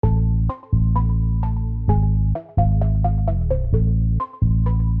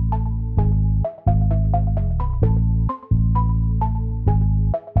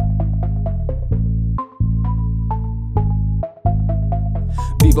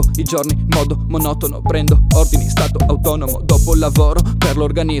Vivo i giorni in modo monotono, prendo ordini, stato autonomo. Dopo il lavoro per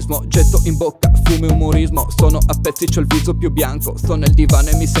l'organismo, getto in bocca fumo e umorismo. Sono a pezzi, c'ho il viso più bianco, sto nel divano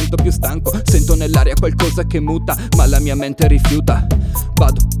e mi sento più stanco. Sento nell'aria qualcosa che muta, ma la mia mente rifiuta.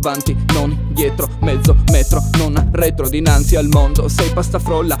 Vado avanti, non indietro, mezzo metro, non arretro dinanzi al mondo. Sei pasta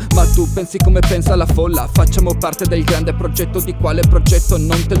frolla, ma tu pensi come pensa la folla. Facciamo parte del grande progetto, di quale progetto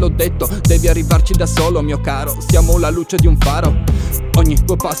non te l'ho detto. Devi arrivarci da solo, mio caro, siamo la luce di un faro. Ogni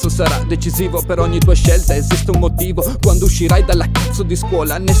tuo passo sarà decisivo, per ogni tua scelta esiste un motivo. Quando uscirai dalla cazzo di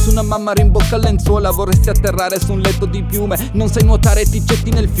scuola, nessuna mamma rimbocca lenzuola. Vorresti atterrare su un letto di piume, non sai nuotare e ti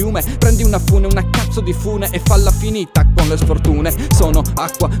getti nel fiume. Prendi una fune, una cazzo di fune e falla finita con le sfortune. Sono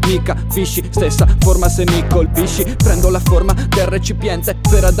acqua, mica fisci, stessa forma se mi colpisci. Prendo la forma del recipiente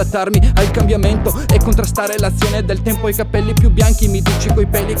per adattarmi al cambiamento e contrastare l'azione del tempo. I capelli più bianchi mi dici coi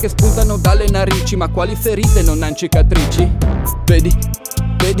peli che spuntano dalle narici, ma quali ferite non han cicatrici? Vedi,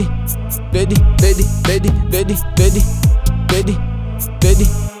 vedi, vedi, vedi, vedi, vedi, vedi, vedi, vedi,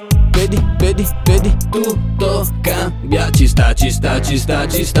 vedi, vedi, vedi. Tutto cambia, ci sta, ci sta, ci sta,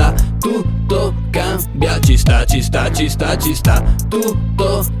 ci sta. Tutto cambia, ci sta, ci sta, ci sta, ci sta.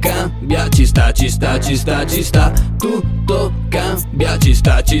 Tutto cambia, ci sta, ci sta, ci sta, ci sta. Tutto cambia, ci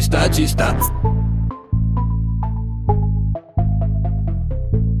sta, ci sta, ci sta.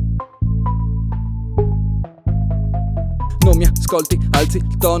 Non mi ascolti, alzi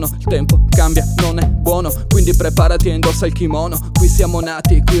il tono, il tempo cambia, non è buono, quindi preparati e indossa il kimono. Qui siamo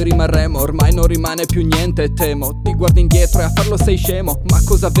nati, qui rimarremo, ormai non rimane più niente, temo. Ti guardi indietro e a farlo sei scemo, ma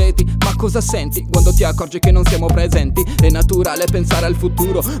cosa vedi, ma cosa senti quando ti accorgi che non siamo presenti? È naturale pensare al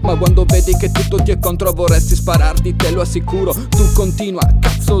futuro, ma quando vedi che tutto ti è contro vorresti spararti, te lo assicuro. Tu continua,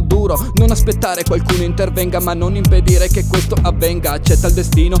 cazzo duro, non aspettare qualcuno intervenga, ma non impedire che questo avvenga. Accetta il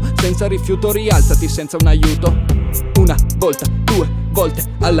destino senza rifiuto, rialzati senza un aiuto. Una volta, due volte,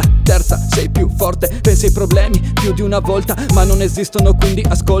 alla terza sei più forte. Pensi ai problemi più di una volta, ma non esistono, quindi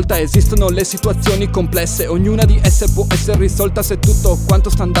ascolta. Esistono le situazioni complesse, ognuna di esse può essere risolta. Se tutto quanto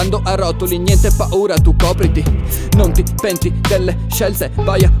sta andando a rotoli, niente paura, tu copriti. Non ti penti delle scelte,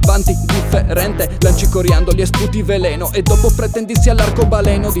 vai avanti differente. Lanci coriandoli e sputi veleno e dopo pretendi sia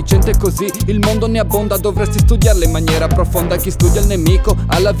l'arcobaleno. Di gente così il mondo ne abbonda, dovresti studiarla in maniera profonda. Chi studia il nemico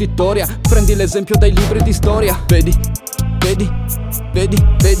ha la vittoria, prendi l'esempio dai libri di storia. Vedi, vedi, vedi,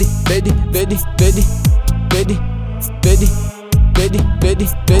 vedi, vedi, vedi, vedi, vedi, vedi, vedi, vedi,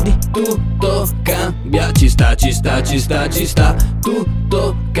 vedi. Tutto cambia, ci sta, ci sta, ci sta, ci sta.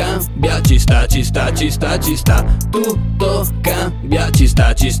 Tutto cambia, ci sta, ci sta, ci sta, ci sta. Tutto cambia, ci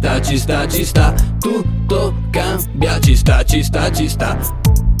sta, ci sta, ci sta, ci sta. Tutto cambia, ci sta, ci sta, ci sta.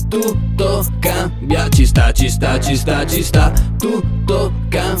 Tutto cambia, ci sta, ci sta, ci sta, ci sta. Tutto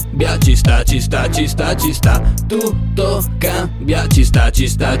cambia, ci sta, ci sta, ci sta, ci sta. Tutto cambia, ci sta, ci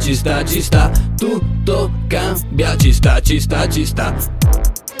sta, ci sta, ci sta. Tutto cambia, ci sta, ci sta, ci sta.